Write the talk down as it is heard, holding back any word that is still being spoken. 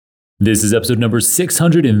This is episode number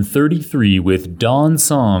 633 with Dawn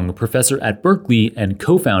Song, professor at Berkeley and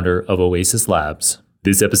co-founder of Oasis Labs.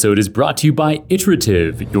 This episode is brought to you by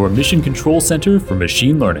Iterative, your mission control center for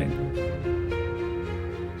machine learning.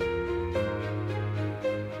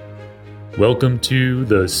 Welcome to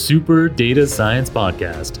the Super Data Science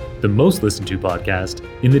Podcast, the most listened to podcast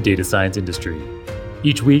in the data science industry.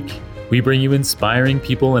 Each week, we bring you inspiring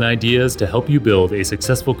people and ideas to help you build a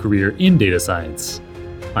successful career in data science.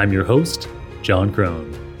 I'm your host, John Crone.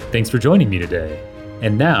 Thanks for joining me today.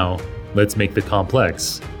 And now, let's make the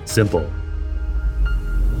complex simple.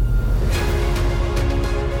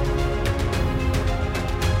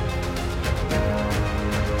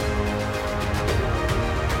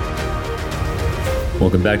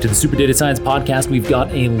 Welcome back to the Super Data Science Podcast. We've got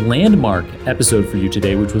a landmark episode for you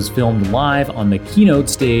today, which was filmed live on the keynote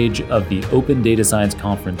stage of the Open Data Science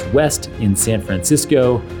Conference West in San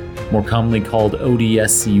Francisco, more commonly called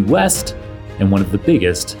ODSC West, and one of the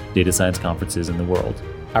biggest data science conferences in the world.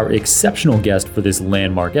 Our exceptional guest for this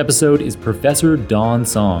landmark episode is Professor Dawn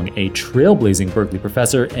Song, a trailblazing Berkeley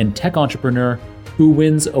professor and tech entrepreneur who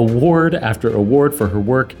wins award after award for her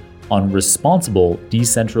work on responsible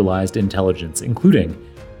decentralized intelligence, including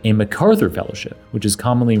a MacArthur Fellowship, which is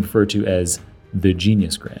commonly referred to as the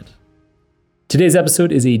Genius Grant. Today's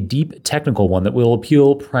episode is a deep technical one that will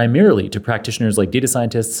appeal primarily to practitioners like data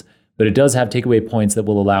scientists, but it does have takeaway points that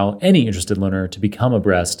will allow any interested learner to become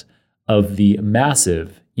abreast of the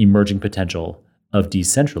massive emerging potential of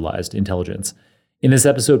decentralized intelligence. In this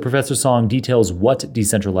episode, Professor Song details what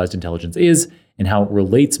decentralized intelligence is and how it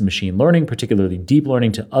relates machine learning, particularly deep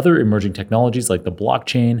learning, to other emerging technologies like the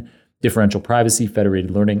blockchain, differential privacy, federated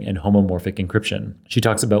learning, and homomorphic encryption. She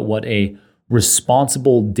talks about what a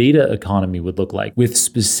responsible data economy would look like, with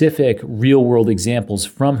specific real-world examples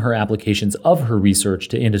from her applications of her research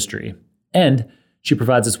to industry. And she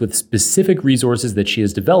provides us with specific resources that she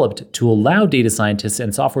has developed to allow data scientists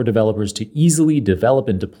and software developers to easily develop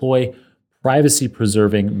and deploy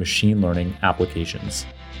privacy-preserving machine learning applications.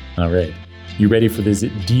 All right, you ready for this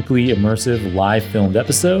deeply immersive live-filmed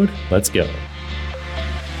episode? Let's go.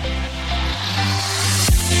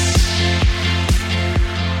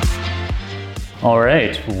 All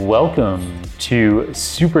right, welcome to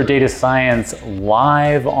Super Data Science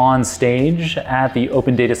live on stage at the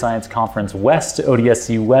Open Data Science Conference West,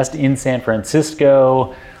 ODSC West in San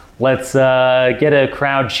Francisco. Let's get a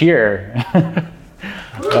crowd cheer.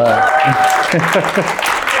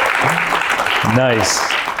 Nice.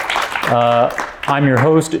 I'm your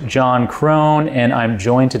host, John Crone, and I'm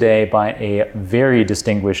joined today by a very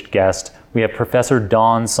distinguished guest. We have Professor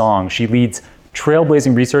Dawn Song. She leads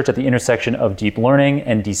trailblazing research at the intersection of deep learning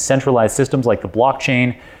and decentralized systems like the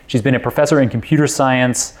blockchain. She's been a professor in computer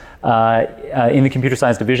science in the computer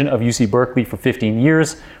science division of UC Berkeley for 15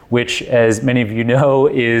 years, which, as many of you know,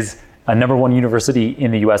 is a #1 university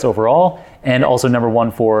in the US overall, and also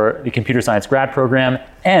 #1 for the computer science grad program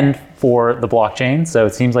and for the blockchain. So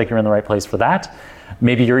it seems like you're in the right place for that.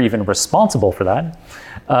 Maybe you're even responsible for that.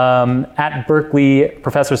 At Berkeley,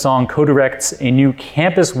 Professor Song co-directs a new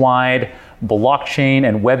campus-wide blockchain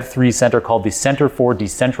and Web3 center called the Center for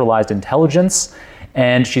Decentralized Intelligence,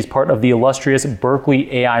 and she's part of the illustrious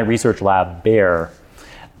Berkeley AI Research Lab, BEAR.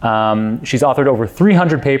 She's authored over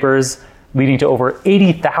 300 papers, leading to over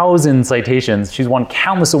 80,000 citations. She's won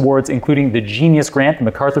countless awards, including the Genius Grant, the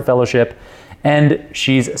MacArthur Fellowship, and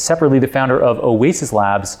she's separately the founder of Oasis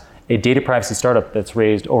Labs, a data privacy startup that's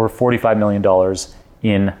raised over $45 million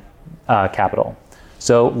in capital.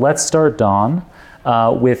 So let's start, Dawn,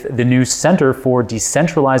 with the new Center for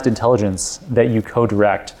Decentralized Intelligence that you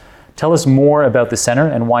co-direct. Tell us more about the center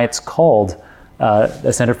and why it's called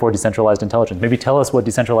the Center for Decentralized Intelligence. Maybe tell us what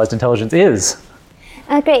decentralized intelligence is.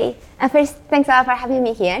 Great. First, thanks a lot for having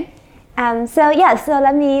me here. So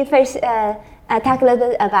let me first talk a little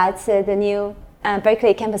bit about the new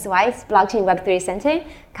Berkeley campus-wide blockchain Web3 center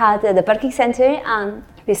called the Berkeley Center on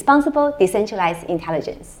Responsible Decentralized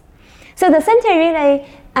Intelligence. So the center really,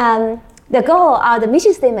 the goal or the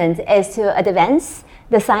mission statement is to advance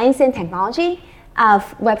the science and technology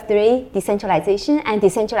of Web3 decentralization and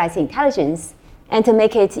decentralized intelligence, and to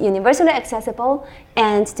make it universally accessible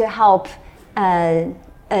and to help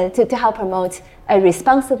promote a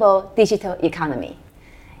responsible digital economy.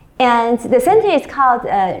 And the center is called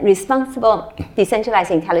Responsible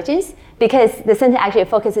Decentralized Intelligence because the center actually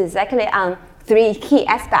focuses exactly on 3 key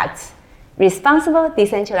aspects: responsible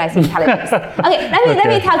decentralized intelligence. Okay, let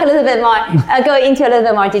me talk a little bit more, go into a little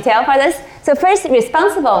bit more detail for this. So first,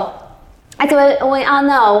 responsible. As we all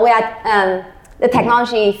know, we are the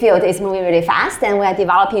technology field is moving really fast, and we are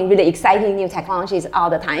developing really exciting new technologies all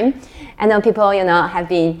the time. I know people, have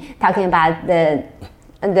been talking about the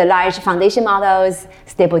large foundation models,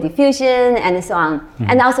 stable diffusion, and so on. Mm-hmm.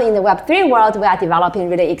 And also in the Web3 world, we are developing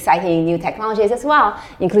really exciting new technologies as well,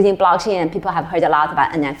 including blockchain, and people have heard a lot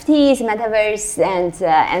about NFTs, metaverse,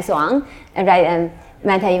 and so on. And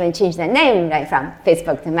Meta even changed their name, right, from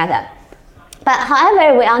Facebook to Meta. But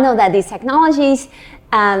however, we all know that these technologies,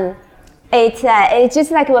 it's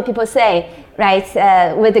just like what people say,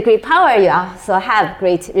 right? With the great power, you also have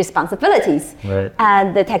great responsibilities. Right.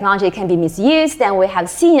 The technology can be misused, and we have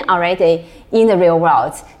seen already in the real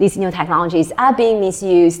world, these new technologies are being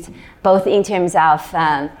misused, both in terms of,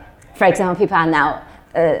 for example, people are now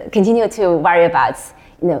continue to worry about,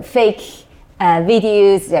 fake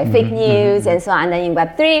videos, fake news, and so on. And then in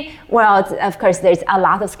Web3 world, of course, there's a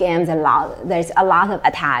lot of scams, there's a lot of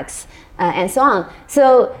attacks, and so on.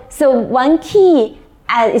 So one key,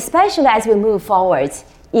 especially as we move forward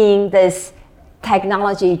in this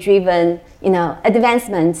technology-driven,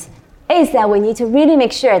 advancement, is that we need to really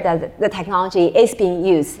make sure that the technology is being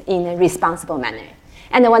used in a responsible manner.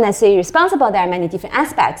 And when I say responsible, there are many different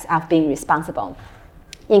aspects of being responsible,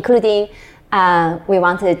 including we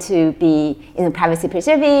wanted to be privacy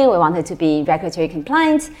preserving, we wanted to be regulatory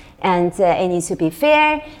compliant, and it needs to be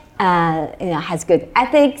fair, has good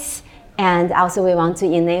ethics, and also we want to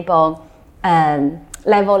enable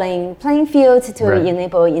leveling playing field to right.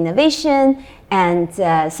 enable innovation and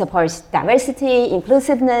support diversity,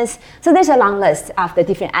 inclusiveness. So there's a long list of the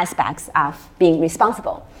different aspects of being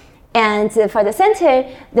responsible. And for the center,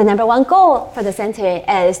 the number one goal for the center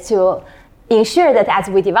is to ensure that as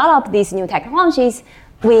we develop these new technologies,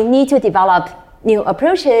 we need to develop new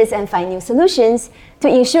approaches and find new solutions to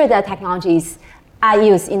ensure that technologies are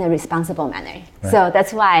used in a responsible manner. Right. So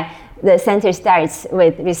that's why the center starts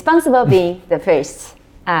with responsible being the first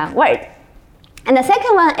word. And the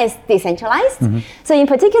second one is decentralized. Mm-hmm. So in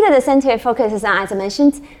particular, the center focuses on, as I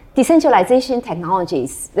mentioned, decentralization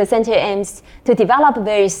technologies. The center aims to develop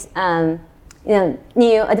various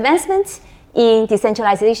new advancements in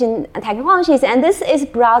decentralization technologies, and this is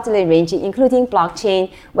broadly ranging, including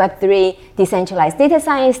blockchain, Web3, decentralized data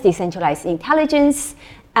science, decentralized intelligence.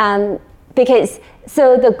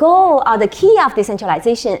 So the goal or the key of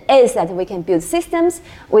decentralization is that we can build systems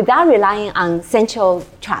without relying on central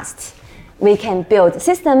trust. We can build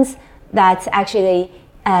systems that actually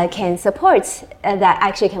can support, that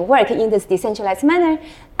actually can work in this decentralized manner,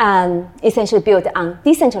 essentially built on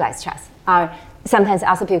decentralized trust, or sometimes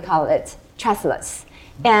also people call it trustless.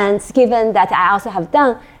 And given that I also have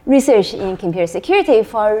done research in computer security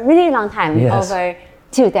for a really long time, yes. over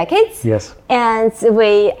 2 decades. Yes. And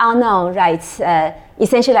we all know, right,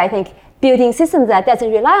 essentially I think building systems that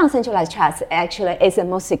doesn't rely on centralized trust actually is the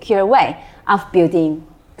most secure way of building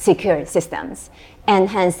secure systems. And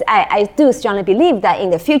hence, I do strongly believe that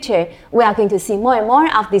in the future, we are going to see more and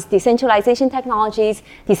more of these decentralization technologies,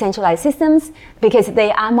 decentralized systems, because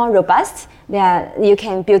they are more robust, you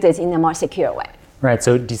can build it in a more secure way. Right,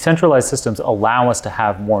 so decentralized systems allow us to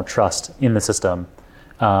have more trust in the system,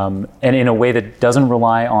 and in a way that doesn't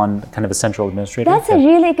rely on kind of a central administrator. That's a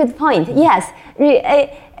really good point, yes.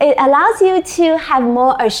 It allows you to have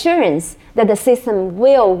more assurance that the system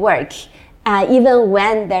will work, even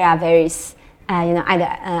when there are various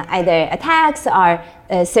either attacks or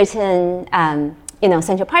certain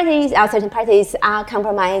central parties or certain parties are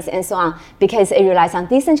compromised and so on, because it relies on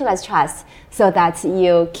decentralized trust so that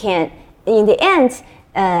you can, in the end,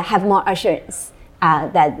 have more assurance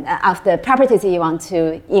that of the properties that you want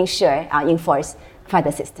to ensure or enforce for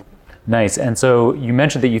the system. Nice. And so you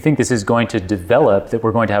mentioned that you think this is going to develop, that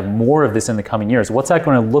we're going to have more of this in the coming years. What's that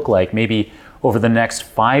going to look like maybe over the next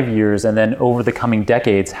 5 years and then over the coming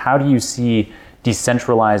decades? How do you see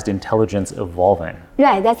decentralized intelligence evolving?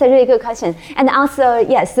 Right, that's a really good question. And also,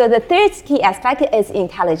 yes, so the third key aspect is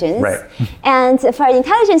intelligence. Right. And for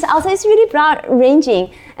intelligence, also it's really broad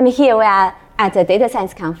ranging. I mean, here we are at a data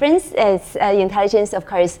science conference. It's intelligence, of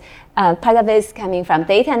course, part of it is coming from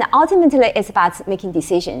data, and ultimately it's about making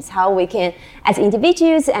decisions, how we can, as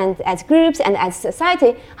individuals and as groups and as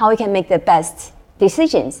society, how we can make the best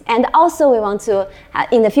decisions. And also we want to,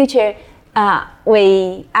 in the future,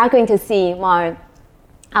 we are going to see more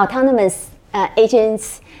autonomous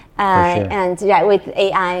agents and with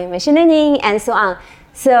AI, machine learning, and so on.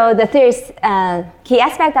 So the third key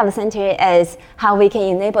aspect of the center is how we can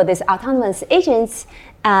enable these autonomous agents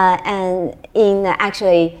and in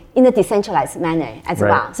a decentralized manner as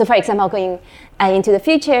well. So for example, going into the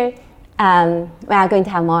future, we are going to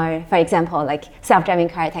have more, for example, like self-driving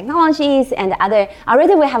car technologies and other.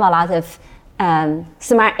 Already we have a lot of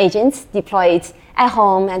smart agents deployed at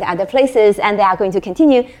home and other places, and they are going to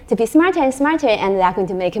continue to be smarter and smarter, and they are going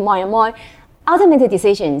to make more and more automated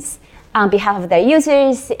decisions on behalf of their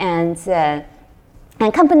users and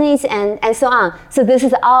companies and so on. So this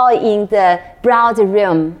is all in the broad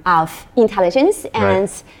realm of intelligence,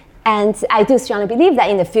 and I do strongly believe that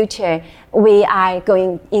in the future we are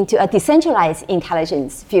going into a decentralized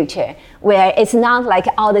intelligence future, where it's not like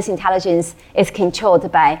all this intelligence is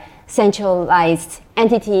controlled by centralized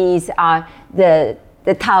entities or the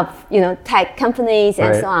top tech companies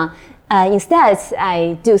and so on. Instead,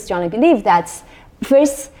 I do strongly believe that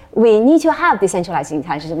first we need to have decentralized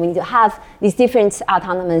intelligence. We need to have these different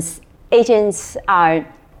autonomous agents or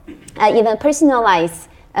even personalized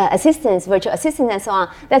assistants, virtual assistants and so on,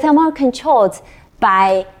 that are more controlled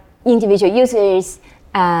by individual users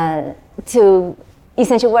to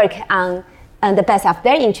essentially work on the best of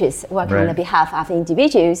their interests, work on the behalf of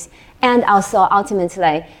individuals. And also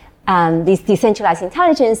ultimately, this decentralized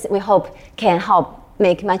intelligence, we hope, can help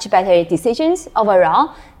make much better decisions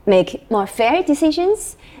overall, make more fair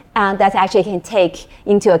decisions that actually can take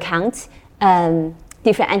into account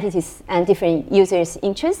different entities and different users'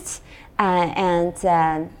 interests, and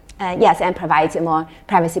provide more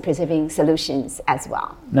privacy-preserving solutions as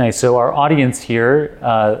well. Nice. So our audience here,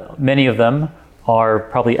 many of them are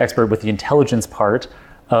probably expert with the intelligence part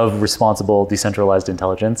of responsible decentralized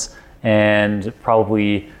intelligence, and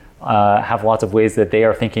probably have lots of ways that they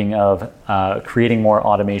are thinking of creating more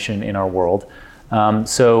automation in our world.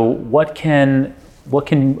 So what can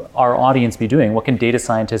our audience be doing? What can data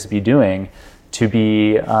scientists be doing to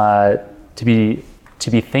be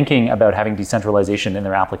thinking about having decentralization in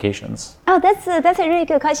their applications? Oh, that's a really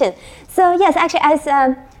good question. So yes, actually, as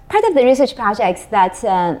part of the research projects that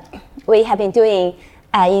we have been doing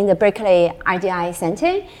in the Berkeley RDI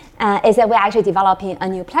Center, is that we're actually developing a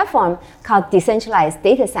new platform called Decentralized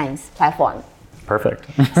Data Science Platform. Perfect.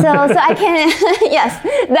 So I can, yes,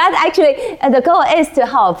 that actually, the goal is to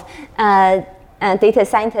help data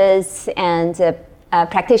scientists and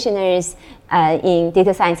practitioners in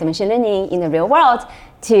data science and machine learning in the real world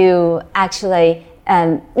to actually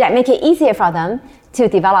make it easier for them to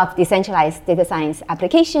develop decentralized data science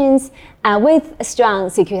applications with strong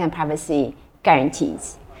security and privacy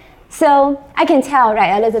guarantees. So I can tell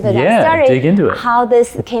a little bit of the story, dig into it. How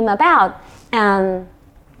this came about.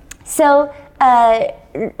 So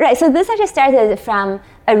this actually started from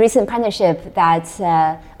a recent partnership that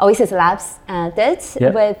Oasis Labs did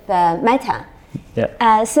with Meta.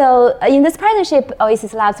 So in this partnership,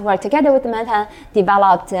 Oasis Labs worked together with Meta,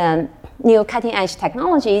 developed new cutting-edge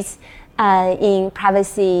technologies in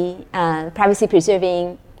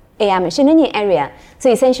privacy-preserving AI machine learning area. So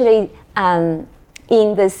essentially, in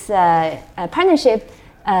this partnership,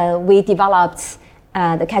 we developed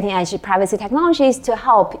the cutting-edge privacy technologies to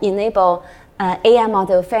help enable AI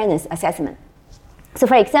model fairness assessment. So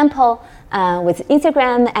for example, with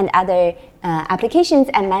Instagram and other applications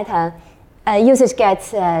and Meta, users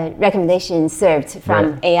get recommendations served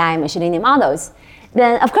from AI machine learning models.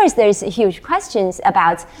 Then, of course, there's huge questions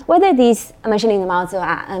about whether these machine learning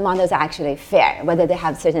models are actually fair, whether they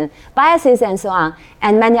have certain biases and so on.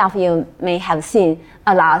 And many of you may have seen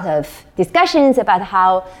a lot of discussions about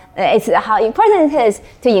how important it is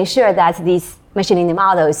to ensure that these machine learning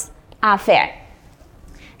models are fair.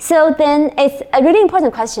 So then it's a really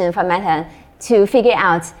important question for Meta to figure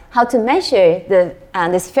out how to measure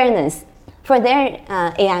this fairness for their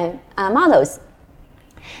AI models.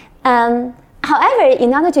 However,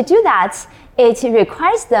 in order to do that, it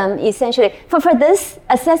requires them essentially, for this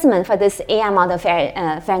assessment, for this AI model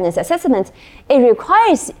fairness assessment, it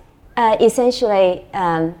requires essentially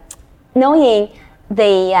knowing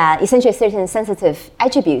the essentially certain sensitive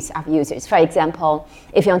attributes of users. For example,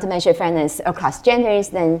 if you want to measure fairness across genders,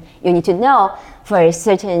 then you need to know for a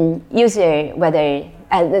certain user whether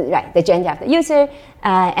the gender of the user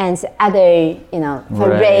and other, for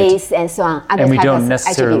race and so on. And we don't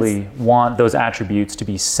necessarily want those attributes to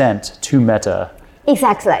be sent to Meta.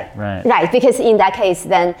 Exactly. Right, because in that case,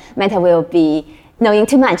 then Meta will be knowing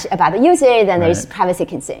too much about the user, then there's privacy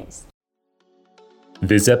concerns.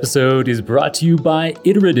 This episode is brought to you by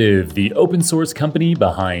Iterative, the open source company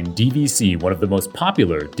behind DVC, one of the most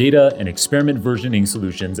popular data and experiment versioning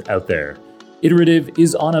solutions out there. Iterative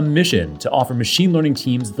is on a mission to offer machine learning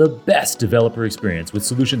teams the best developer experience with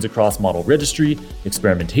solutions across model registry,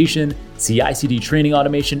 experimentation, CI/CD training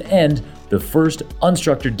automation, and the first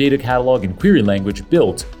unstructured data catalog and query language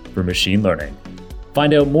built for machine learning.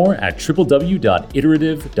 Find out more at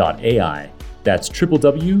www.iterative.ai. That's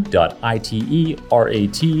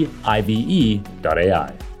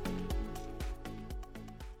www.iterative.ai.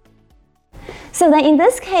 So then in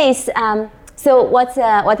this case, so what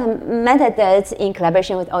Meta did in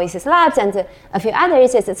collaboration with Oasis Labs and a few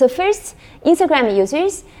others is, so first, Instagram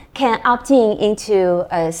users can opt in into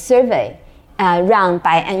a survey run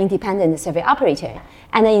by an independent survey operator.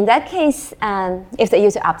 And then in that case, if the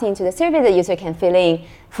user opts into the survey, the user can fill in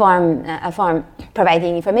a form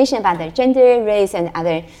providing information about their gender, race, and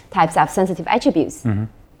other types of sensitive attributes. Mm-hmm.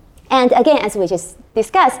 And again, as we just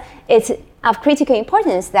discussed, it's of critical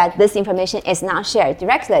importance that this information is not shared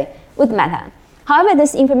directly with Meta. However,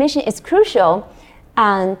 this information is crucial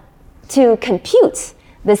to compute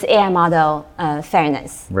this AI model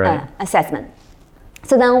fairness assessment.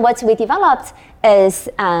 So then what we developed is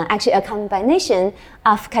actually a combination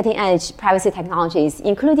of cutting-edge privacy technologies,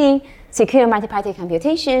 including secure multi-party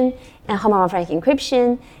computation and homomorphic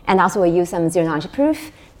encryption, and also we use some zero-knowledge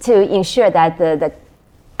proof to ensure that the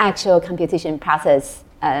actual computation process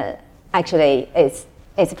actually is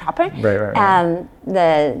proper.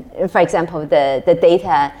 For example, the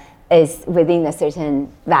data is within a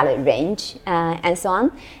certain valid range, and so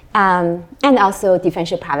on. And also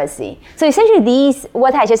differential privacy. So essentially these,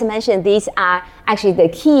 what I just mentioned, these are actually the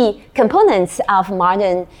key components of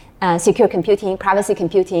modern secure computing, privacy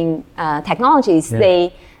computing technologies.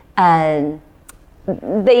 Yeah.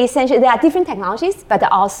 They essentially, they are different technologies, but they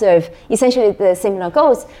all serve essentially the similar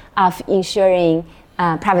goals of ensuring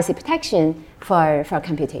privacy protection for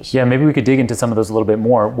computation. Yeah, maybe we could dig into some of those a little bit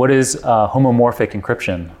more. What is homomorphic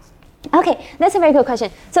encryption? Okay, that's a very good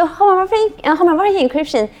question. So homomorphic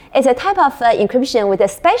encryption is a type of encryption with a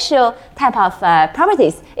special type of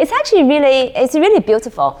properties. It's actually really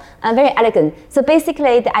beautiful and very elegant. So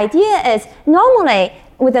basically the idea is normally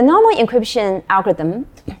with a normal encryption algorithm,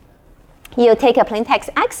 you take a plain text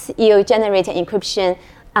X, you generate an encryption,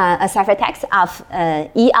 a ciphertext of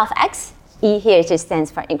E of X. E here just stands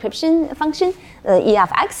for encryption function, E of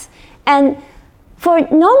X. And for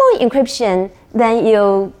normal encryption, then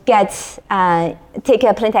you get take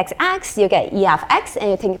a plaintext X, you get E of X,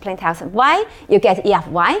 and you take plaintext Y, you get E of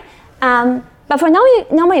Y. But for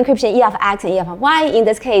normal encryption, E of X and E of Y, in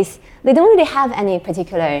this case, they don't really have any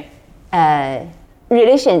particular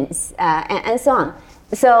relations and so on.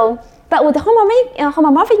 So, but with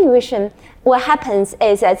homomorphic encryption, what happens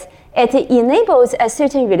is that it enables a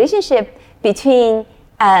certain relationship between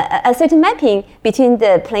a certain mapping between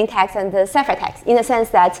the plaintext and the ciphertext, in the sense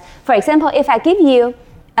that, for example, if I give you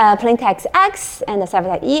plaintext X and the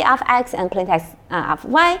ciphertext E of X and plaintext of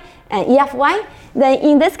Y and E of Y, then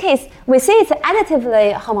in this case, we say it's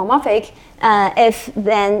additively homomorphic if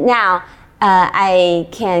then now I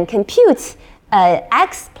can compute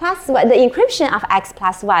X plus Y, the encryption of X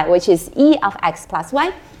plus Y, which is E of X plus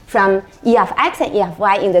Y, from E of X and E of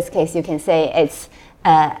Y. In this case, you can say it's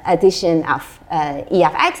addition of E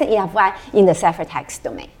of X and E of Y in the ciphertext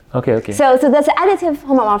domain. Okay. So that's additive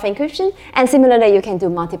homomorphic encryption, and similarly, you can do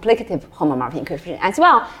multiplicative homomorphic encryption as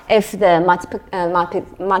well if the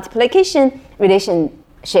multiplication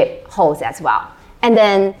relationship holds as well. And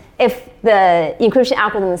then if the encryption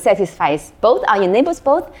algorithm satisfies both or enables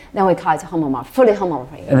both, then we call it fully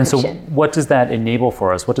homomorphic encryption. And then so what does that enable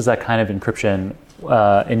for us? What does that kind of encryption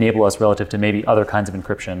enable us relative to maybe other kinds of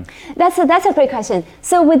encryption? That's a great question.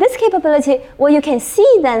 So with this capability, what you can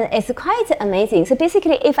see then is quite amazing. So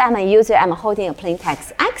basically, if I'm a user, I'm holding a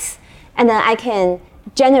plaintext X, and then I can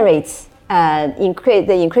generate the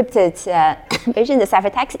encrypted version, the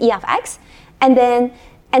ciphertext E of X, and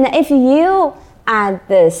if you are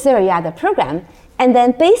the server, you are the program, and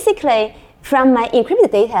then basically from my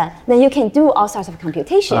encrypted data, then you can do all sorts of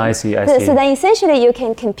computation. I see. So then essentially you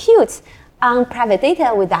can compute on private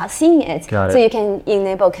data without seeing it. So you can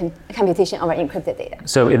enable computation over encrypted data.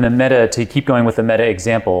 So in the meta, to keep going with the meta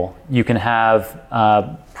example, you can have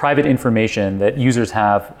private information that users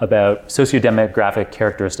have about sociodemographic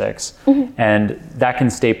characteristics, mm-hmm. and that can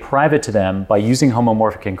stay private to them by using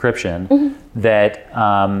homomorphic encryption.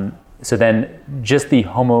 Mm-hmm. So then just the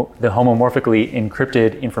homomorphically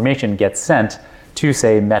encrypted information gets sent to,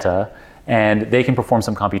 say, Meta, and they can perform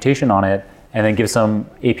some computation on it and then give some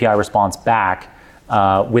API response back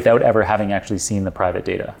without ever having actually seen the private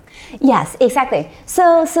data. Yes, exactly.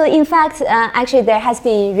 So in fact, actually there has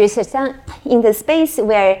been research done in the space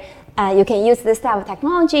where you can use this type of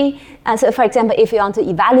technology. So for example, if you want to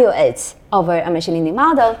evaluate over a machine learning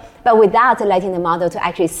model, but without letting the model to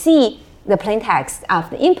actually see the plaintext of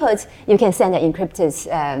the input, you can send an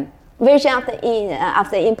encrypted version of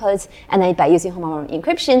the input, and then by using homomorphic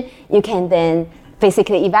encryption, you can then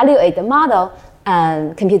basically evaluate the model,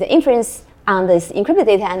 compute the inference on this encrypted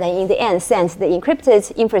data, and then in the end send the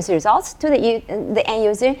encrypted inference results to the end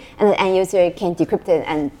user, and the end user can decrypt it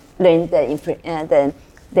and learn the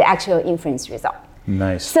the actual inference result.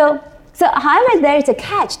 Nice. So however, there is a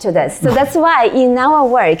catch to this. So that's why in our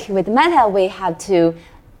work with Meta, we have to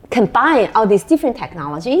combine all these different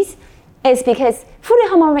technologies. It's because fully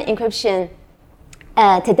homomorphic encryption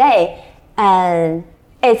today,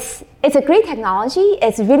 it's a great technology.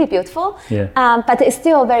 It's really beautiful, but it's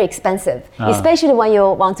still very expensive, especially when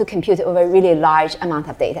you want to compute over a really large amount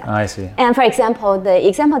of data. I see. And for example, the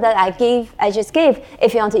example that I just gave,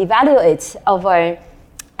 if you want to evaluate over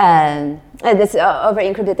over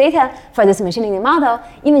encrypted data for this machine learning model,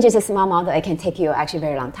 even just a small model, it can take you actually a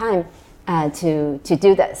very long time to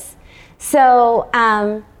do this. So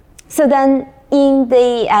then in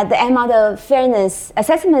the M model fairness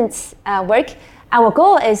assessment work, our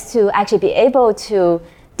goal is to actually be able to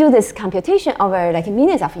do this computation over like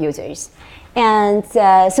millions of users. And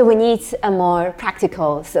so we need a more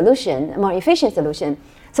practical solution, a more efficient solution.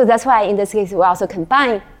 So that's why in this case, we also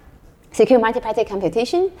combine secure multi-party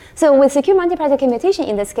computation. So with secure multi-party computation,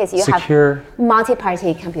 in this case, you have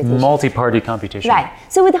multi-party computation. Multi-party computation. Right.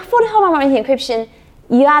 So with fully homomorphic encryption,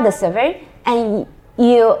 you are the server, and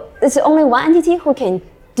there's only one entity who can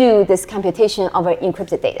do this computation over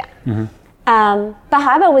encrypted data. Mm-hmm. But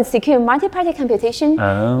however, with secure multi-party computation,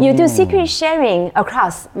 you do secret sharing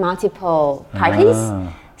across multiple parties,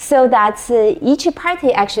 so that each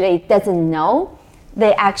party actually doesn't know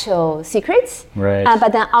the actual secrets. Right.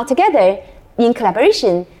 But then altogether, in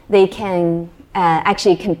collaboration, they can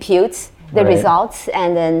actually compute the results,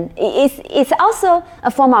 and then it's also a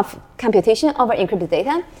form of computation over encrypted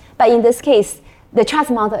data. But in this case, the trust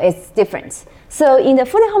model is different. So in the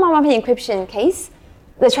fully homomorphic encryption case,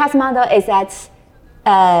 the trust model is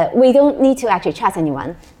that we don't need to actually trust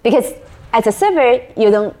anyone, because as a server, you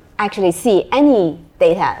don't actually see any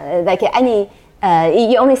data,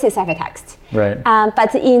 you only see ciphertext. Right.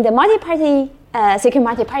 But in the multi-party, secure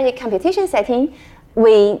multi-party computation setting,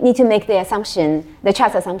 we need to make the assumption, the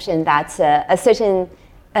trust assumption, that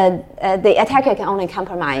the attacker can only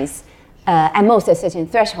compromise at most a certain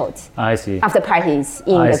threshold of the parties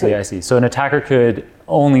in the group. I see. So an attacker could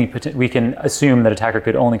we can assume that attacker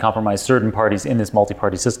could only compromise certain parties in this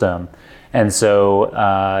multi-party system. And so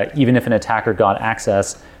even if an attacker got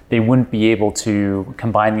access, they wouldn't be able to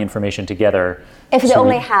combine the information together. If they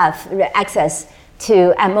only have access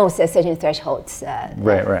to at most a certain thresholds.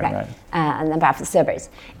 Right. A number of servers.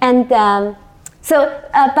 And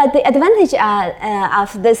but the advantage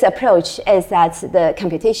of this approach is that the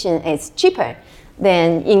computation is cheaper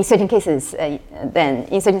than in certain cases, than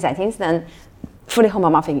in certain settings, than fully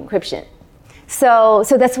homomorphic encryption. So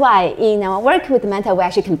that's why in our work with Meta, we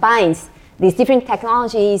actually combine these different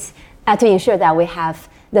technologies to ensure that we have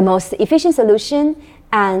the most efficient solution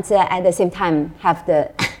and at the same time have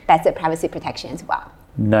the better privacy protection as well.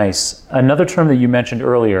 Nice. Another term that you mentioned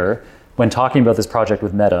earlier when talking about this project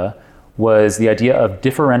with Meta was the idea of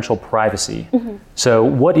differential privacy. Mm-hmm. So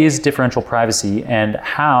what is differential privacy, and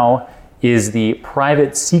how is the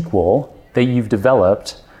private SQL that you've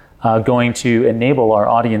developed going to enable our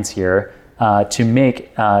audience here to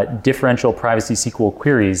make differential privacy SQL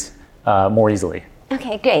queries more easily?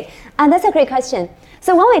 Okay, great. That's a great question.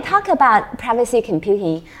 So when we talk about privacy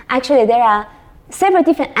computing, actually there are several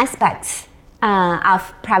different aspects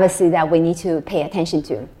of privacy that we need to pay attention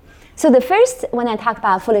to. So the first, when I talk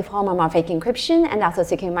about fully homomorphic encryption and also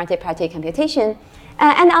secure multi-party computation,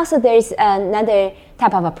 and also there's another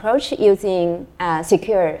type of approach using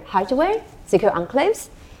secure hardware, secure enclaves.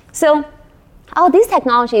 So all these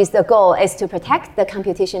technologies, the goal is to protect the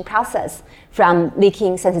computation process from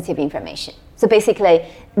leaking sensitive information. So basically,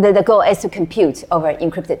 the goal is to compute over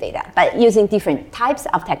encrypted data, but using different types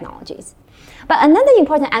of technologies. But another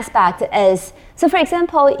important aspect is, so for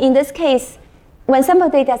example, in this case, when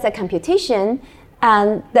somebody does a computation,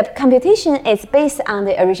 the computation is based on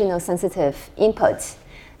the original sensitive input.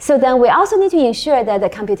 So then we also need to ensure that the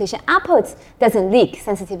computation output doesn't leak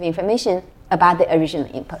sensitive information about the original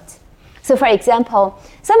input. So for example,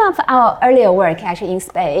 some of our earlier work actually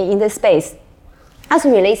in this space also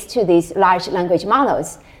relates to these large language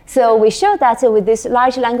models. So we showed that with these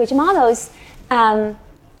large language models, and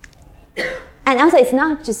also it's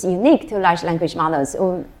not just unique to large language models.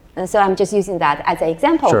 So I'm just using that as an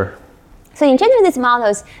example. Sure. So in general, these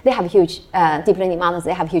models, they have huge, deep learning models,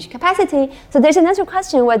 they have huge capacity. So there's another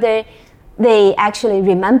question whether they actually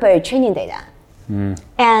remember training data.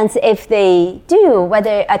 And if they do,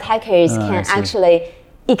 whether attackers can actually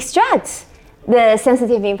extract the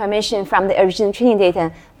sensitive information from the original training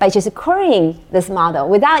data by just querying this model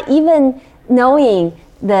without even knowing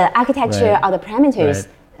the architecture or the parameters,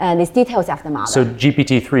 these details of the model. So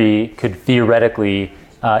GPT-3 could theoretically,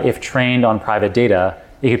 if trained on private data,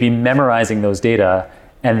 it could be memorizing those data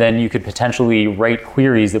and then you could potentially write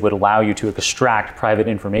queries that would allow you to extract private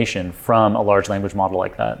information from a large language model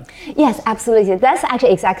like that. Yes, absolutely. That's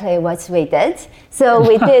actually exactly what we did. So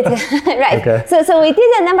we did, right. Okay. So we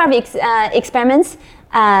did a number of experiments.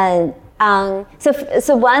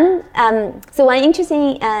 So one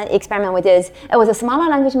interesting experiment we did, it was a smaller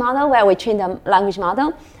language model where we trained a language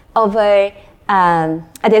model over a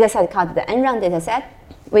data set called the Enron data set,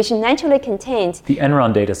 which naturally contained the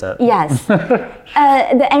Enron data set. Yes,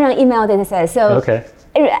 the Enron email data set. So okay.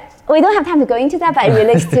 We don't have time to go into that, but it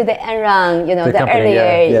relates to the Enron, the company,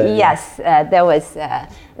 earlier. Yes, there was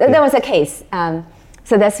a case.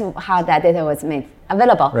 So that's how that data was made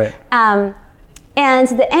available. Right. And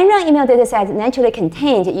the Enron email data set naturally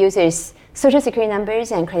contained users' social security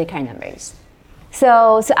numbers and credit card numbers.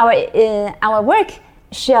 So our work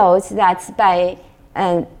shows that by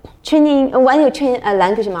when you train a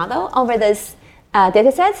language model over this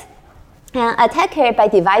data set, an attacker, by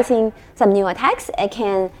devising some new attacks, it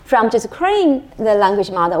can, from just querying the language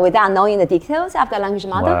model without knowing the details of the language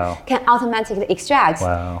model, can automatically extract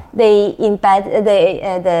the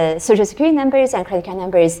social security numbers and credit card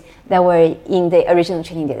numbers that were in the original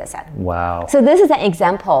training data set. Wow. So this is an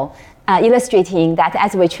example illustrating that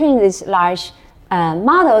as we train these large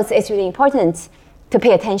models, it's really important to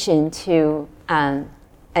pay attention to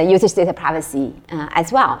users' data privacy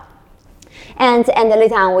as well. And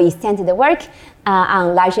later on, we extended the work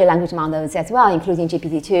on larger language models as well, including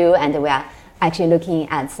GPT-2, and we are actually looking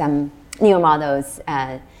at some newer models,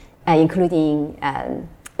 including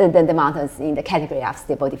the models in the category of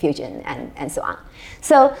stable diffusion and so on.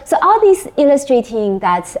 So all these illustrating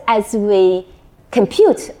that as we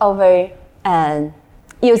compute over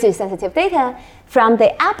user-sensitive data, from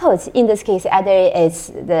the output, in this case, either it's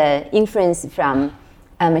the inference from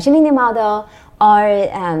a machine learning model, or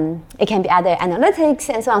it can be other analytics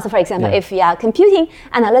and so on. So for example, if you are computing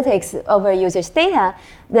analytics over users' data,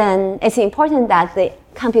 then it's important that the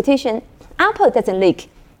computation output doesn't leak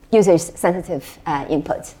users' sensitive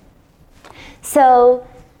input. So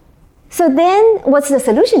then what's the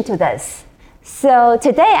solution to this? So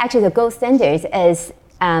today, actually, the gold standard is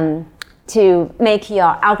to make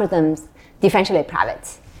your algorithms differentially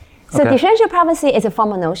private. So differential privacy is a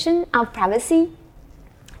formal notion of privacy.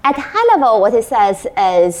 At a high level, what it says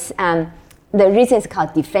is the reason it's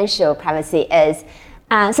called differential privacy is,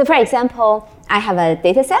 so for example, I have a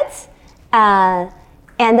data set, and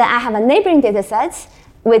then I have a neighboring data set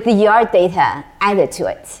with your data added to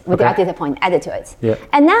it, with your data point added to it. Yeah.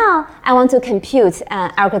 And now I want to compute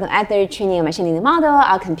algorithm, either training a machine learning model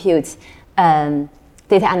or compute data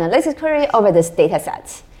analytics query over this data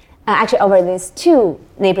set. Actually, over these two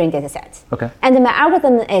neighboring data sets. And then my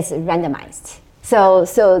algorithm is randomized. So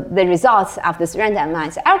the results of this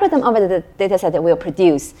randomized algorithm over the data set will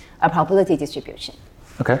produce a probability distribution.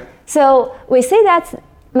 So we say that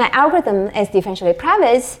my algorithm is differentially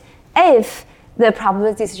private if the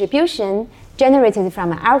probability distribution generated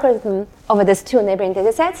from my algorithm over these two neighboring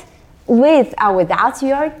data sets, with or without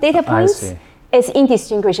your data points, is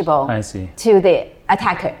indistinguishable to the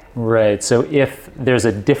attacker. Right. So if there's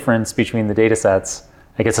a difference between the data sets,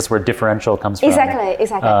 I guess that's where differential comes from. Exactly.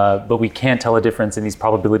 But we can't tell a difference in these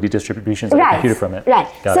probability distributions that are computed from it.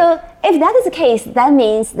 So if that is the case, that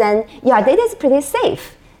means then your data is pretty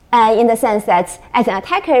safe in the sense that as an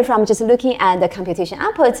attacker, from just looking at the computation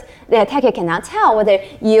output, the attacker cannot tell whether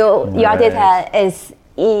your data is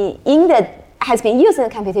has been used in the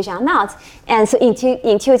computation or not. And so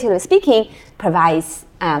intuitively speaking, provides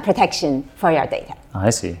protection for your data.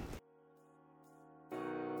 I see.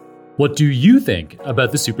 What do you think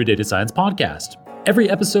about the Super Data Science podcast? Every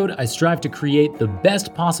episode, I strive to create the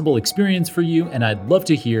best possible experience for you, and I'd love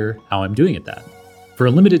to hear how I'm doing at that. For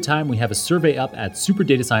a limited time, we have a survey up at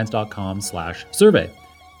superdatascience.com/survey,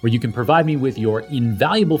 where you can provide me with your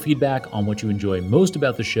invaluable feedback on what you enjoy most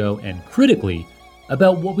about the show, and critically,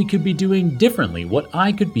 about what we could be doing differently, what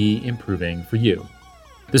I could be improving for you.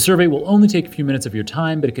 The survey will only take a few minutes of your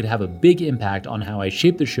time, but it could have a big impact on how I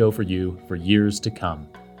shape the show for you for years to come.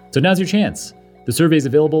 So now's your chance. The survey is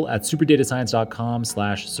available at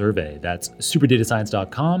superdatascience.com/survey. That's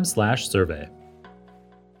superdatascience.com/survey.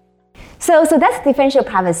 So that's differential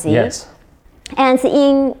privacy. Yes. And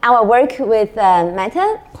in our work with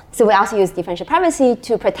Meta, so we also use differential privacy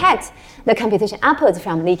to protect the computation output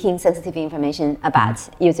from leaking sensitive information about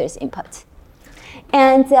users' input.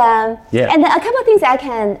 And a couple of things I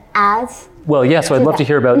can add. Well, yeah, so I'd love to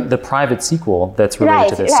hear about the private SQL that's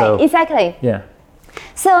related to this. Right, exactly. Yeah.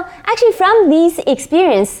 So actually from this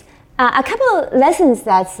experience, a couple of lessons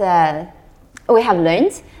that we have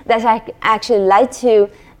learned that I actually like to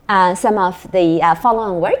some of the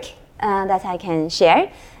follow-on work that I can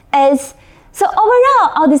share is, so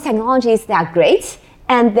overall, all these technologies, they are great,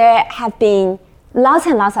 and there have been lots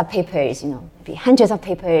and lots of papers, maybe hundreds of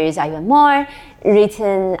papers or even more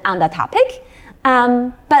written on the topic.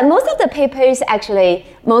 But most of the papers actually,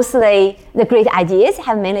 mostly the great ideas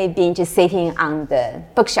have mainly been just sitting on the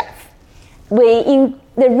bookshelf. In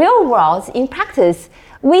the real world, in practice,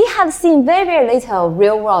 we have seen very, very little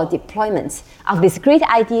real-world deployment of these great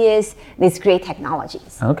ideas, these great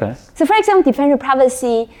technologies. Okay. So for example, differential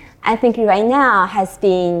privacy, I think right now has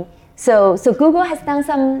been, so Google has done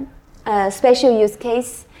some special use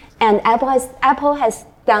case, and Apple has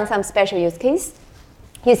done some special use case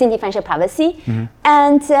using differential privacy. Mm-hmm.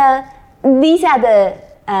 And these are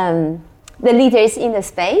the leaders in the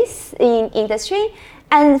space, in industry.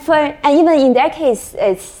 And even in their case,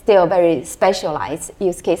 it's still very specialized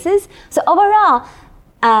use cases. So overall,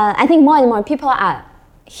 I think more and more people are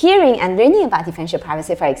hearing and learning about differential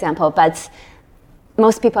privacy, for example, but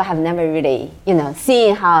most people have never really,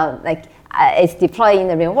 seen how it's deployed in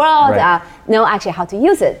the real world, right. Know actually how to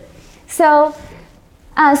use it. So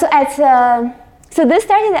this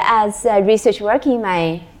started as research work in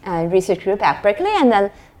my research group at Berkeley,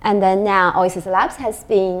 and then now Oasis Labs has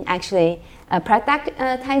been actually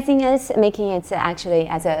productizing it, making it actually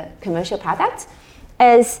as a commercial product,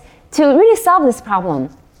 is to really solve this problem,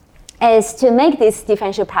 is to make this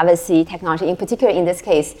differential privacy technology, in particular in this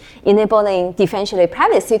case, enabling differentially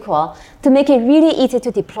private SQL, to make it really easy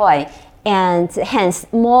to deploy, and hence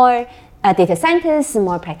more data scientists,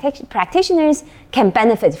 more practitioners can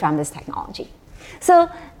benefit from this technology. So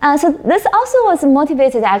this also was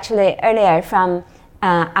motivated actually earlier from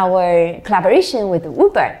our collaboration with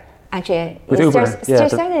Uber. Actually, with Uber,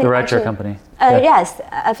 the rideshare company. Yes,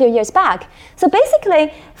 a few years back. So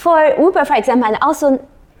basically, for Uber, for example, and also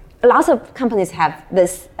lots of companies have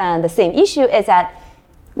this the same issue, is that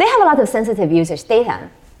they have a lot of sensitive users' data.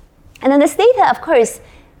 And then this data, of course,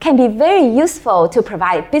 can be very useful to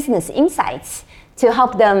provide business insights to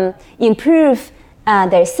help them improve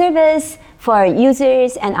their service for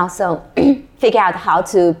users, and also figure out how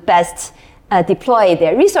to best deploy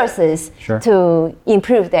their resources to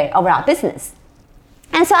improve their overall business.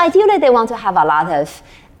 And so ideally, they want to have a lot of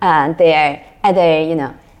their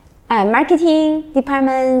either marketing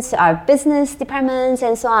departments or business departments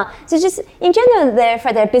and so on. So just in general,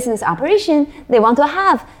 for their business operation, they want to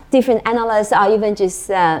have different analysts or even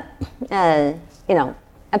just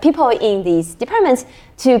people in these departments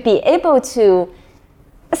to be able to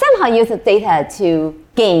somehow use the data to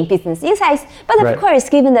gain business insights. But of course,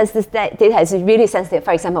 given that this data is really sensitive,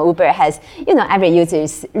 for example, Uber has, every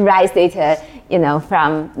user's rides data,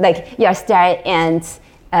 from your start and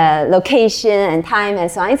location and time and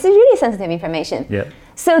so on. It's really sensitive information. Yeah.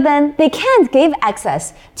 So then they can't give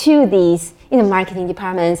access to these, marketing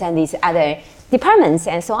departments and these other departments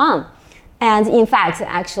and so on. And in fact,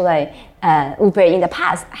 actually, Uber in the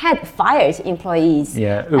past had fired employees.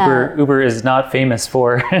 Yeah, Uber is not famous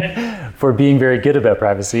for for being very good about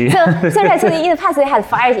privacy. So in the past they had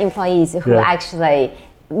fired employees who actually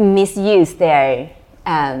misused their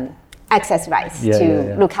access rights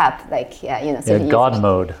to look up God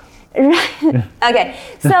mode. Right. Okay.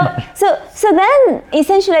 So then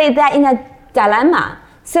essentially they're in a dilemma.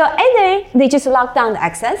 So either they just lock down the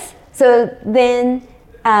access. So then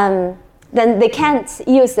they can't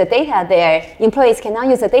use the data. Their employees cannot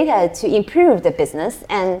use the data to improve the business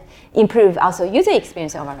and improve also user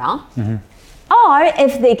experience overall. Mm-hmm. Or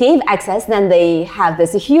if they give access, then they have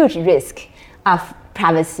this huge risk of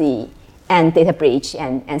privacy and data breach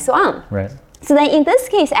and so on. Right. So then in this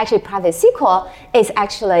case, actually Private SQL is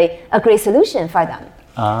actually a great solution for them.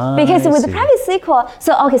 Because with the Private SQL,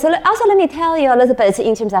 so also let me tell you a little bit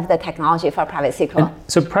in terms of the technology for Private SQL.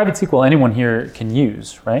 And so Private SQL, anyone here can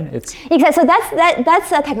use, right? Exactly. So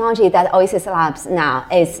that's a technology that Oasis Labs now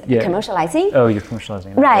is commercializing. Oh, you're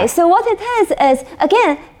commercializing. Right. So what it is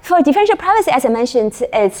again, for differential privacy, as I mentioned,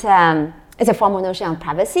 it's a formal notion of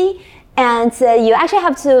privacy, and you actually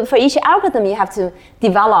have to, for each algorithm, you have to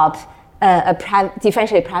develop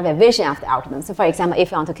differentially private version of the algorithm. So for example,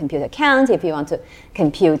 if you want to compute a count, if you want to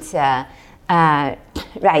compute a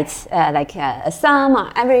sum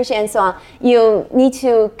or average and so on, you need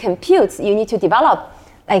to develop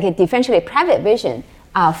like a differentially private version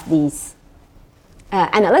of these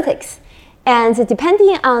analytics. And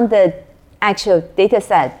depending on the actual data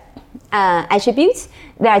set attributes,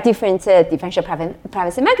 there are different differential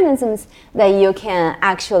privacy mechanisms that you can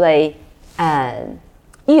actually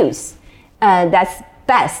use. That's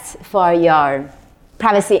best for your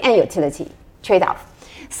privacy and utility trade-off.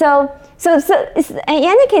 So in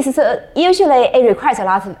any case, so usually it requires a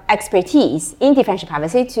lot of expertise in differential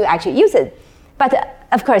privacy to actually use it. But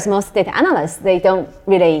of course, most data analysts, they don't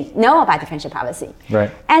really know about differential privacy. Right.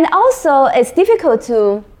 And also, it's difficult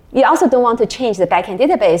you also don't want to change the backend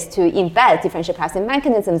database to embed differential privacy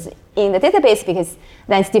mechanisms in the database because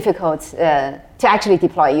then it's difficult to actually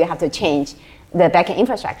deploy. You have to change the backend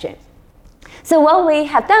infrastructure. So what we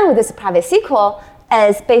have done with this private SQL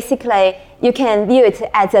is basically you can view it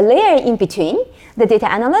as a layer in between the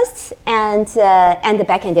data analysts and the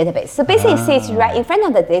backend database. So basically, it sits right in front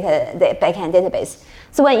of the backend database.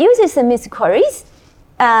 So when users submit queries,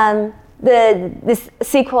 this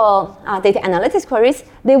SQL data analytics queries,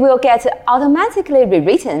 they will get automatically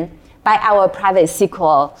rewritten by our private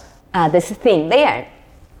SQL this thing layer,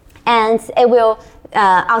 and it will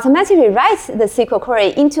automatically write the SQL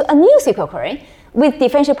query into a new SQL query with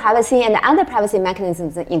differential privacy and other privacy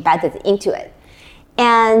mechanisms embedded into it.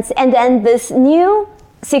 And then this new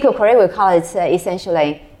SQL query, we call it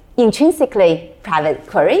essentially intrinsically private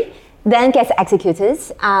query, then gets executed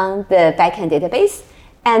on the backend database.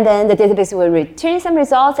 And then the database will return some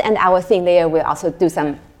results, and our thing layer will also do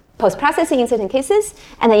some post-processing in certain cases,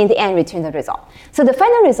 and then in the end return the result. So the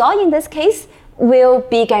final result in this case will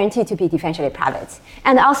be guaranteed to be differentially private.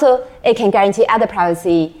 And also, it can guarantee other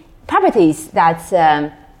privacy properties that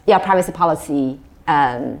your privacy policy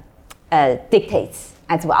dictates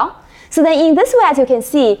as well. So then in this way, as you can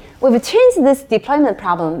see, we've changed this deployment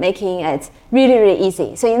problem, making it really, really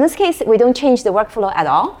easy. So in this case, we don't change the workflow at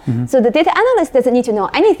all. Mm-hmm. So the data analyst doesn't need to know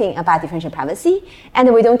anything about differential privacy,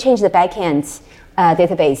 and we don't change the backend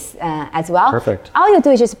database as well. Perfect. All you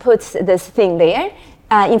do is just put this thing there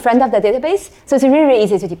in front of the database, so it's really, really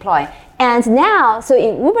easy to deploy. And now, so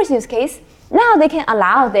in Uber's use case, now they can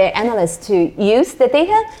allow their analysts to use the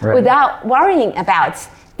data without worrying about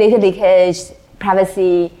data leakage,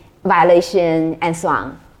 privacy violation, and so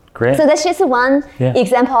on. Great. So that's just one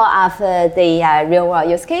example of the real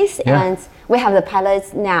world use case. Yeah. And we have the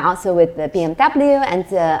pilots now also with the BMW and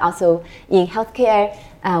also in healthcare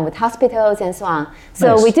with hospitals and so on.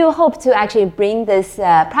 So nice. We do hope to actually bring this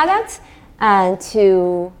product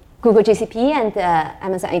to Google GCP and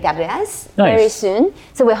Amazon AWS very soon.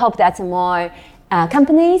 So we hope that more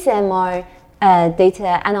companies and more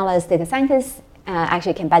data analysts, data scientists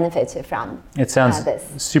actually can benefit from it sounds this.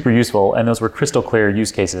 Super useful, and those were crystal clear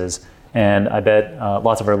use cases. And I bet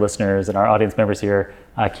lots of our listeners and our audience members here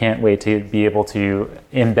can't wait to be able to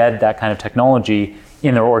embed that kind of technology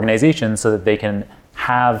in their organization so that they can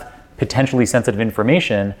have potentially sensitive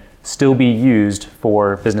information still be used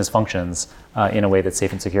for business functions in a way that's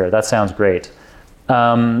safe and secure. That sounds great.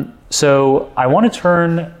 So I want to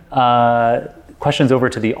turn questions over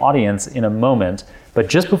to the audience in a moment, but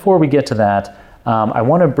just before we get to that, I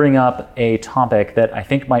want to bring up a topic that I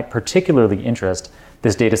think might particularly interest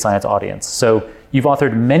this data science audience. So you've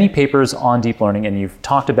authored many papers on deep learning, and you've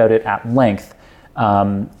talked about it at length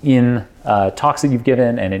in talks that you've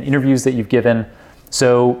given and in interviews that you've given.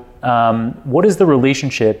 So what is the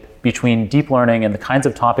relationship between deep learning and the kinds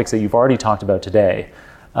of topics that you've already talked about today?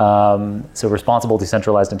 So responsible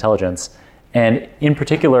decentralized intelligence. And in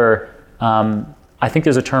particular, I think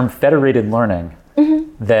there's a term federated learning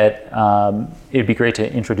that it'd be great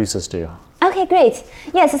to introduce us to. Okay, great.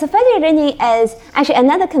 Yes, so federated learning is actually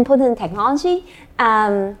another component technology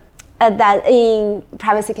that in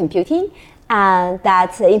privacy computing,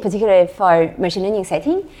 that in particular for machine learning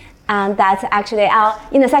setting, that actually,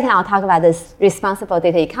 in a second I'll talk about this responsible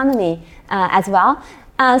data economy as well.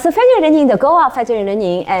 So federated learning, the goal of federated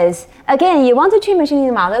learning is, again, you want to train machine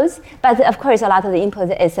learning models, but of course a lot of the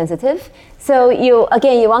input is sensitive. So you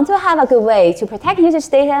want to have a good way to protect users'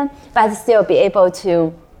 data, but still be able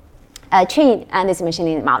to train these machine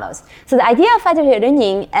learning models. So the idea of federated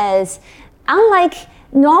learning is, unlike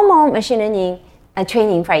normal machine learning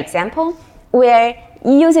training, for example, where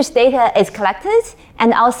users' data is collected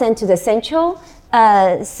and all sent to the central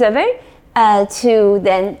server to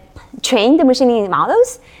then train the machine learning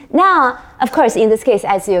models. Now, of course, in this case,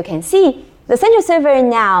 as you can see, the central server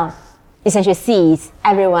now essentially sees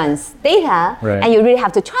everyone's data, and you really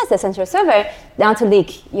have to trust the central server not to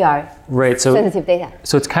leak your sensitive data.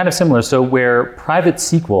 So it's kind of similar. So where private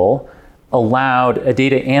SQL allowed a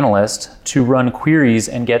data analyst to run queries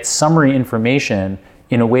and get summary information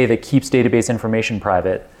in a way that keeps database information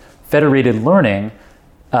private, federated learning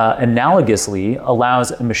analogously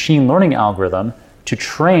allows a machine learning algorithm to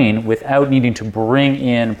train without needing to bring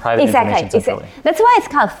in private information centrally. Exactly. That's why it's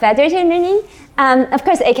called federated learning. Of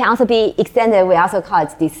course, it can also be extended. We also call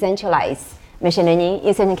it decentralized machine learning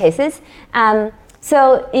in certain cases.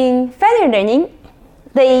 So in federated learning,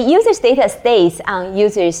 the user's data stays on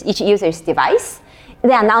each user's device.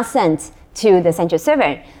 They are not sent to the central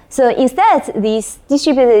server. So instead, these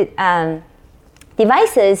distributed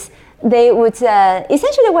devices, they would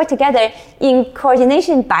essentially work together in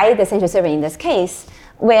coordination by the central server in this case,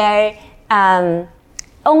 where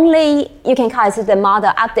only, you can call it the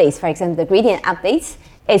model updates, for example, the gradient updates,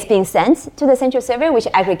 is being sent to the central server, which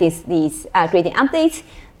aggregates these gradient updates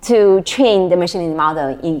to train the machine learning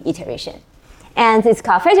model in iteration. And it's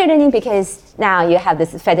called federated learning because now you have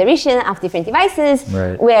this federation of different devices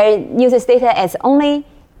where users' data is only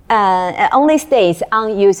stays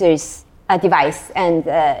on user's device, and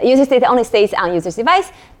user's data only stays on user's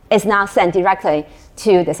device. It's now sent directly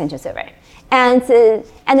to the central server. And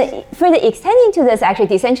further extending to this actually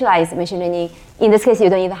decentralized machine learning, in this case, you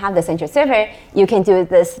don't even have the central server. You can do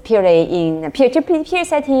this purely in a peer-to-peer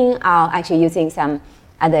setting, or actually using some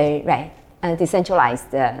other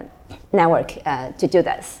decentralized network to do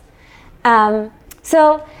this.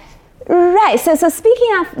 So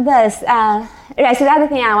speaking of this, so the other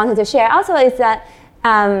thing I wanted to share also is that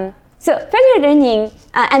so federated learning,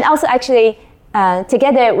 and also actually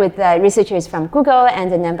together with researchers from Google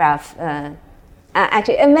and a number of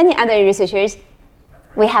many other researchers,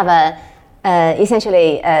 we have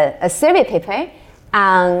essentially a survey paper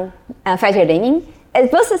on federated learning. It's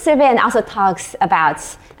both a survey and also talks about,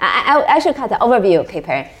 I actually call it the overview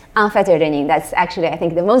paper on federated learning. That's actually, I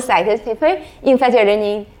think, the most cited paper in federated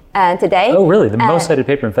learning today. Oh, really? The most cited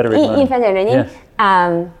paper in federated learning? In federated learning.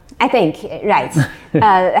 Yeah. I think, right.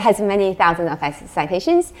 It has many thousands of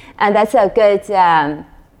citations. And that's a good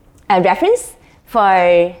reference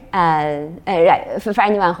for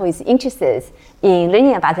anyone who is interested in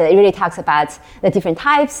learning about it. It really talks about the different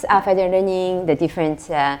types of federated learning, the different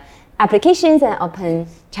applications and open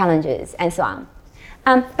challenges, and so on.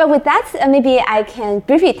 But with that, maybe I can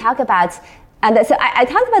briefly talk about, so I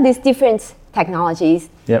talked about these different technologies,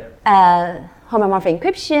 homomorphic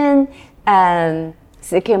encryption,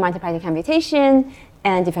 secure multi-party computation,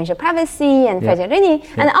 and differential privacy, and federated learning.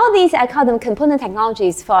 And all these, I call them component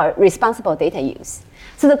technologies for responsible data use.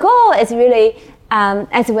 So the goal is really,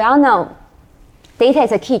 as we all know, data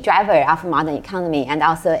is a key driver of modern economy, and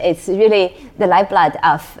also it's really the lifeblood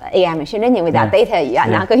of AI machine learning. Without data, you are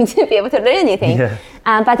not going to be able to learn anything.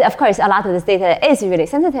 But of course, a lot of this data is really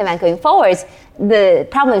sensitive, and going forward, the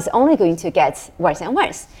problem is only going to get worse and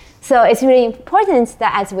worse. So it's really important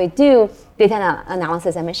that as we do data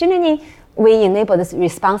analysis and machine learning, we enable this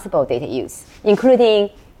responsible data use,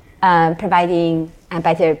 including providing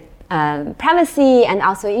better privacy, and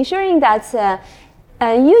also ensuring that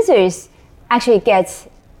users actually get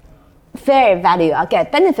fair value or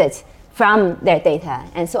get benefits from their data,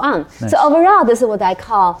 and so on. So overall, this is what I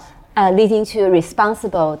call leading to a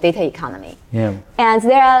responsible data economy. And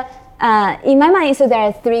there are, in my mind, so there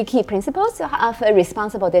are three key principles of a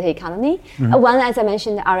responsible data economy. One, as I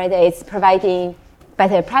mentioned already, is providing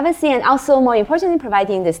better privacy, and also, more importantly,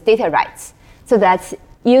 providing this data rights, so that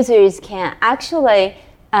users can actually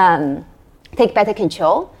take better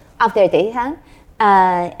control of their data.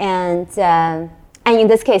 And in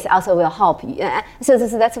this case, also will help. So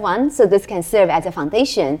that's one. So this can serve as a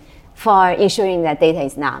foundation for ensuring that data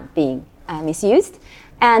is not being misused.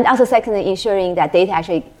 And also, secondly, ensuring that data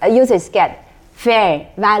actually users get fair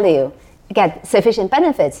value, get sufficient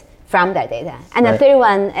benefits from their data. And the third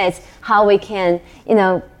one is how we can,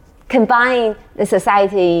 combine the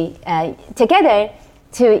society together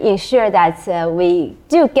to ensure that we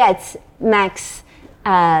do get max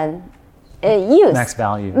value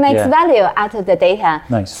value out of the data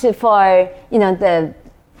for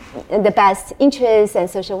the best interests and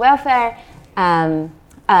social welfare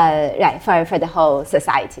for the whole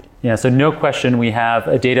society. So no question, we have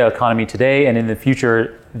a data economy today, and in the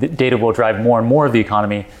future, the data will drive more and more of the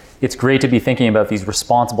economy. It's great to be thinking about these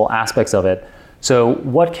responsible aspects of it. So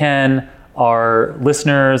what can our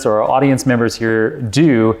listeners or our audience members here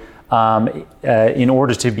do in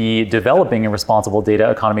order to be developing a responsible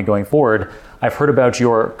data economy going forward? I've heard about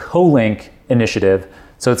your CoLink initiative.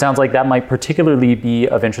 So it sounds like that might particularly be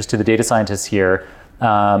of interest to the data scientists here,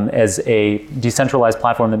 as a decentralized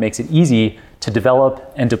platform that makes it easy to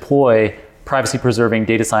develop and deploy privacy-preserving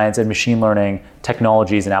data science and machine learning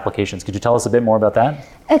technologies and applications. Could you tell us a bit more about that?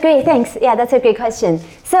 Great, thanks. Yeah, that's a great question.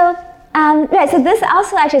 So so this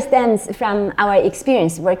also actually stems from our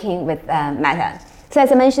experience working with Meta. So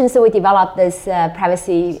as I mentioned, so we developed this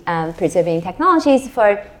privacy preserving technologies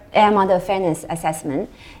for AI model fairness assessment.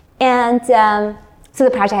 And So the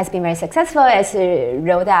project has been very successful. It's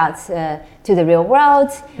rolled out to the real world.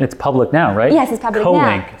 It's public now, right? Yes, it's public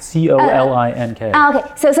CoLink, now. CoLink.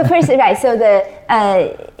 Okay, so first, right, so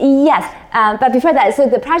yes, but before that, so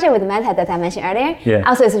the project with Meta that I mentioned earlier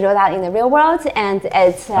also is rolled out in the real world, and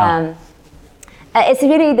it's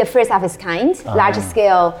really the first of its kind,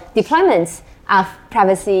 large-scale deployments of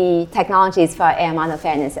privacy technologies for AI model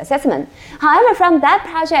fairness assessment. However, from that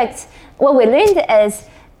project, what we learned is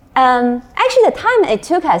actually the time it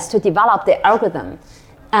took us to develop the algorithm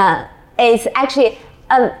is actually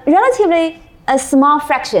relatively a small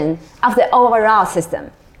fraction of the overall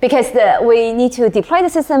system, because we need to deploy the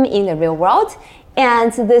system in the real world,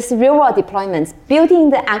 and this real world deployments, building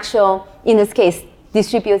the actual, in this case,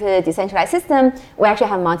 distributed decentralized system, we actually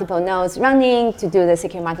have multiple nodes running to do the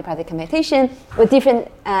secure multi-party computation with different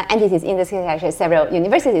entities. In this case, actually several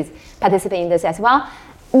universities participate in this as well.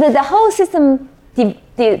 The whole system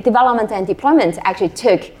development and deployment actually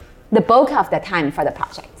took the bulk of the time for the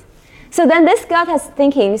project. So then this got us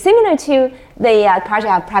thinking, similar to the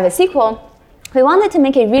project of Private SQL, we wanted to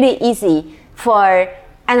make it really easy for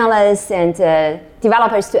analysts and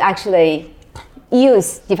developers to actually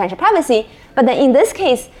use differential privacy. But then in this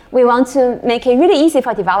case, we want to make it really easy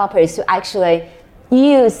for developers to actually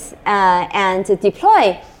use and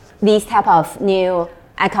deploy these type of new,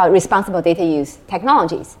 I call it responsible data use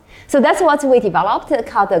technologies. So that's what we developed,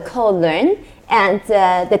 called the CoLearn, and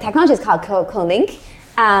the technology is called CoLink.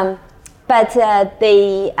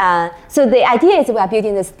 So the idea is we are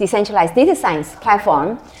building this decentralized data science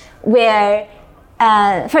platform where,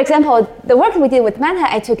 for example, the work we did with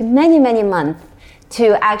Meta, it took many, many months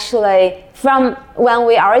to actually, from when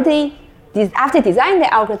we already, after designing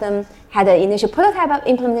the algorithm, had an initial prototype of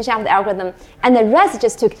implementation of the algorithm, and the rest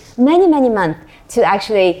just took many, many months to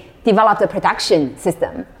actually develop the production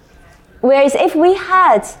system. Whereas if we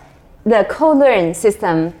had the CoLearn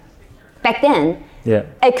system back then,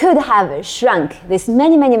 it could have shrunk this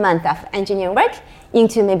many, many months of engineering work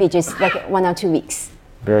into maybe just like 1 or 2 weeks.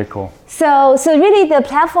 Very cool. So really the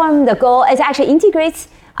platform, the goal is actually integrates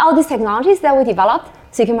all these technologies that we developed,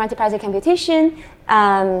 secure multi-party computation,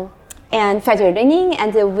 and federated learning,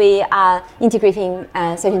 and we are integrating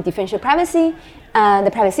certain differential privacy,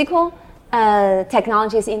 the Private SQL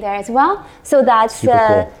technologies in there as well, so that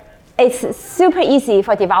it's super easy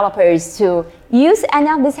for developers to use any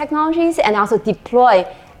of these technologies and also deploy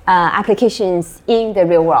applications in the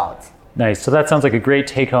real world. Nice. So that sounds like a great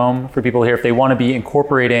take-home for people here if they want to be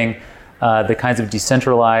incorporating the kinds of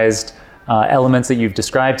decentralized elements that you've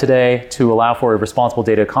described today to allow for a responsible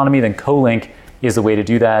data economy. Then CoLink is the way to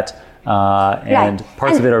do that, and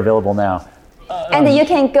parts of it are available now. And you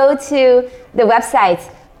can go to the website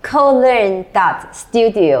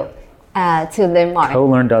colearn.studio to learn more.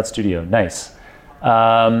 colearn.studio, nice.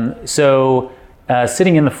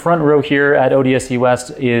 Sitting in the front row here at ODSC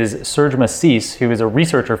West is Serge Massis, who is a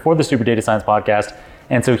researcher for the Super Data Science podcast.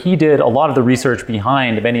 And so he did a lot of the research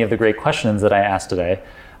behind many of the great questions that I asked today.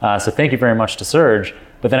 So thank you very much to Serge.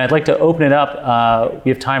 But then I'd like to open it up. We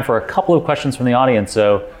have time for a couple of questions from the audience.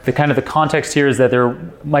 So the context here is that there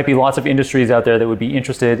might be lots of industries out there that would be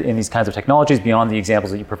interested in these kinds of technologies beyond the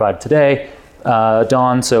examples that you provided today.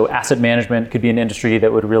 Don, so asset management could be an industry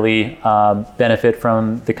that would really benefit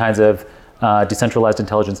from the kinds of decentralized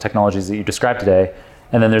intelligence technologies that you described today.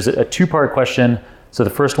 And then there's a two-part question. So the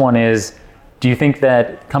first one is, do you think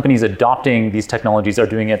that companies adopting these technologies are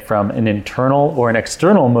doing it from an internal or an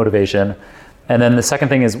external motivation? And then the second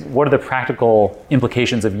thing is, what are the practical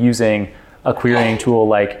implications of using a querying tool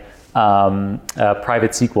like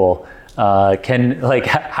Private SQL?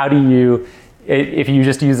 How do you, if you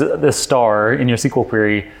just use the star in your SQL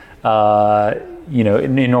query,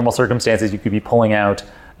 in normal circumstances, you could be pulling out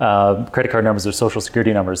credit card numbers or social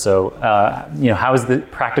security numbers. So, how is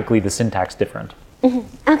practically the syntax different?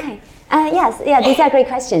 Mm-hmm. Okay. These are great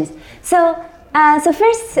questions. So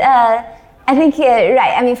first, I think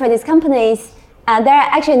right. I mean, for these companies, there are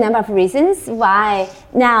actually a number of reasons why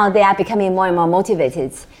now they are becoming more and more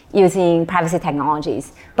motivated using privacy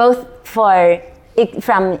technologies, both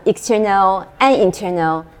from external and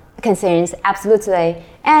internal concerns, absolutely,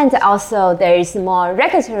 and also there is more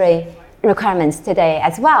regulatory requirements today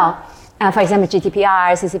as well. For example,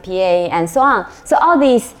 GDPR, CCPA, and so on. So all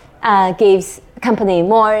these gives company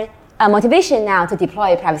more motivation now to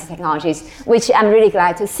deploy privacy technologies, which I'm really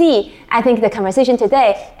glad to see. I think the conversation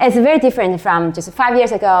today is very different from just 5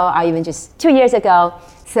 years ago or even just 2 years ago.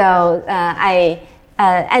 So I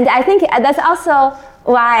think that's also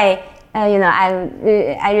why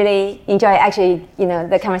I really enjoy actually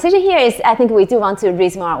the conversation here. Is I think we do want to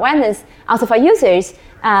raise more awareness also for users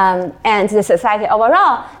and the society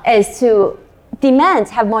overall is to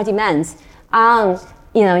have more demands on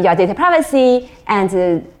your data privacy,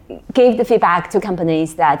 and give the feedback to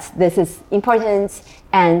companies that this is important,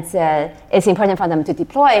 and it's important for them to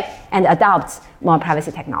deploy and adopt more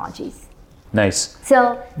privacy technologies. Nice.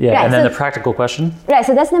 So yeah, and then the practical question. Right.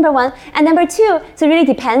 So that's number one, and number two. So it really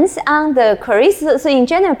depends on the queries. So in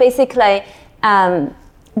general, basically,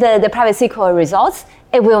 the private SQL results,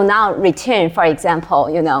 it will now return, for example,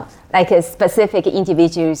 like a specific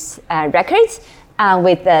individual's records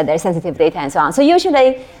with their sensitive data and so on. So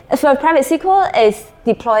usually, for private SQL, it's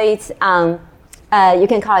deployed on, you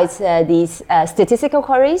can call it these statistical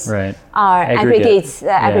queries, right, or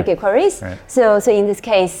aggregate queries. Right. So in this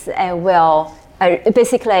case, it will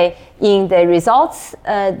basically in the results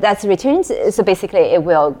that's returned. So basically, it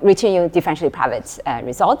will return you differentially private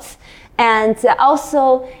results. And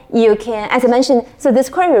also, you can, as I mentioned, so this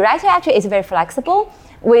query rewriter actually is very flexible.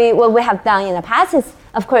 What we have done in the past is,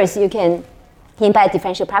 of course, you can embed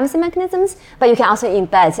differential privacy mechanisms, but you can also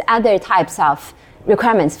embed other types of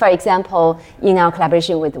requirements. For example, in our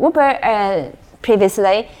collaboration with Uber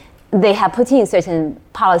previously, they have put in certain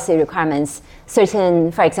policy requirements, for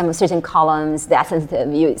example, certain columns that are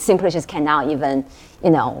sensitive. You simply just cannot even,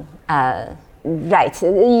 write.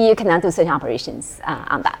 You cannot do certain operations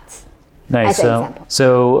on that. Nice.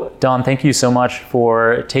 So Dawn, thank you so much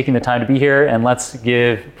for taking the time to be here, and let's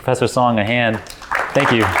give Professor Song a hand.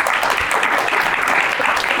 Thank you.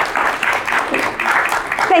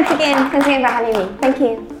 Thanks again for having me. Thank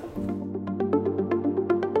you.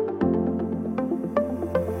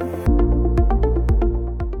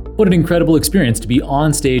 What an incredible experience to be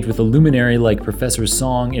on stage with a luminary like Professor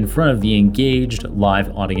Song in front of the engaged live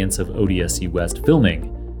audience of ODSC West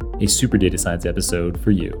filming a Super Data Science episode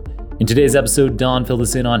for you. In today's episode, Dawn filled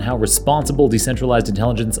us in on how responsible decentralized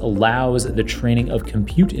intelligence allows the training of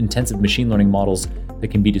compute-intensive machine learning models that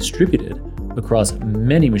can be distributed across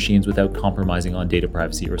many machines without compromising on data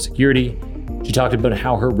privacy or security. She talked about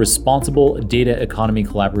how her responsible data economy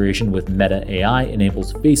collaboration with Meta AI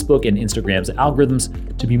enables Facebook and Instagram's algorithms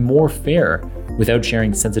to be more fair without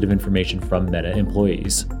sharing sensitive information from Meta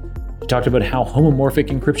employees. She talked about how homomorphic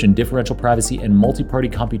encryption, differential privacy, and multi-party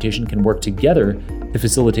computation can work together to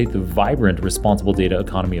facilitate the vibrant, responsible data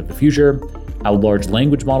economy of the future, how large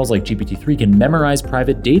language models like GPT-3 can memorize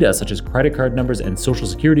private data such as credit card numbers and social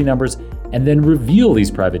security numbers, and then reveal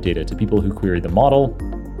these private data to people who query the model,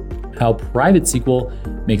 how private SQL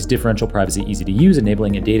makes differential privacy easy to use,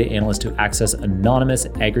 enabling a data analyst to access anonymous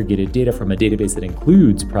aggregated data from a database that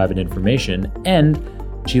includes private information, and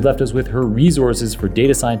she left us with her resources for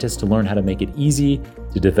data scientists to learn how to make it easy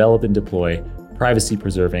to develop and deploy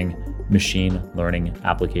privacy-preserving machine learning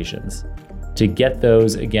applications. To get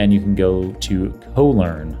those, again, you can go to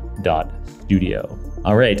colearn.studio.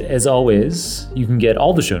 All right, as always, you can get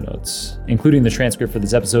all the show notes, including the transcript for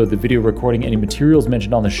this episode, the video recording, any materials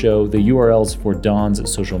mentioned on the show, the URLs for Dawn's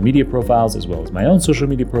social media profiles, as well as my own social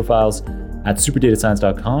media profiles at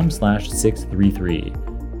superdatascience.com/633.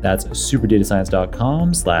 That's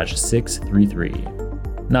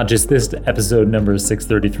superdatascience.com/633. Not just this episode number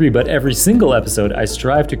 633, but every single episode, I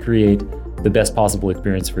strive to create the best possible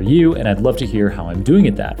experience for you, and I'd love to hear how I'm doing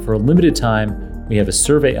at that. For a limited time, we have a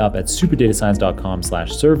survey up at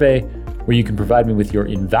superdatascience.com/survey, where you can provide me with your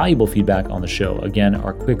invaluable feedback on the show. Again,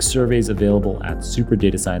 our quick survey is available at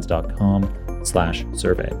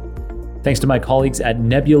superdatascience.com/survey. Thanks to my colleagues at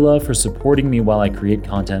Nebula for supporting me while I create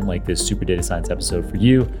content like this Super Data Science episode for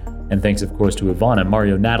you. And thanks, of course, to Ivana,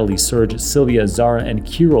 Mario, Natalie, Serge, Sylvia, Zara, and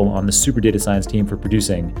Kirill on the Super Data Science team for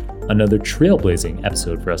producing another trailblazing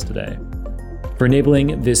episode for us today. For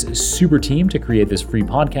enabling this super team to create this free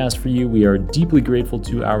podcast for you, we are deeply grateful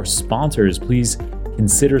to our sponsors. Please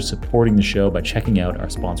consider supporting the show by checking out our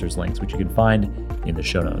sponsors' links, which you can find in the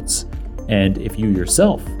show notes. And if you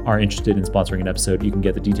yourself are interested in sponsoring an episode, you can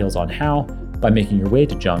get the details on how by making your way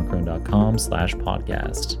to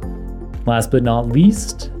johncrone.com/podcast. Last but not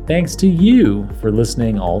least, thanks to you for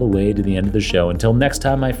listening all the way to the end of the show. Until next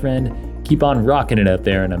time, my friend, keep on rocking it out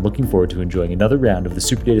there, and I'm looking forward to enjoying another round of the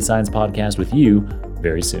Super Data Science podcast with you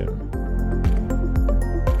very soon.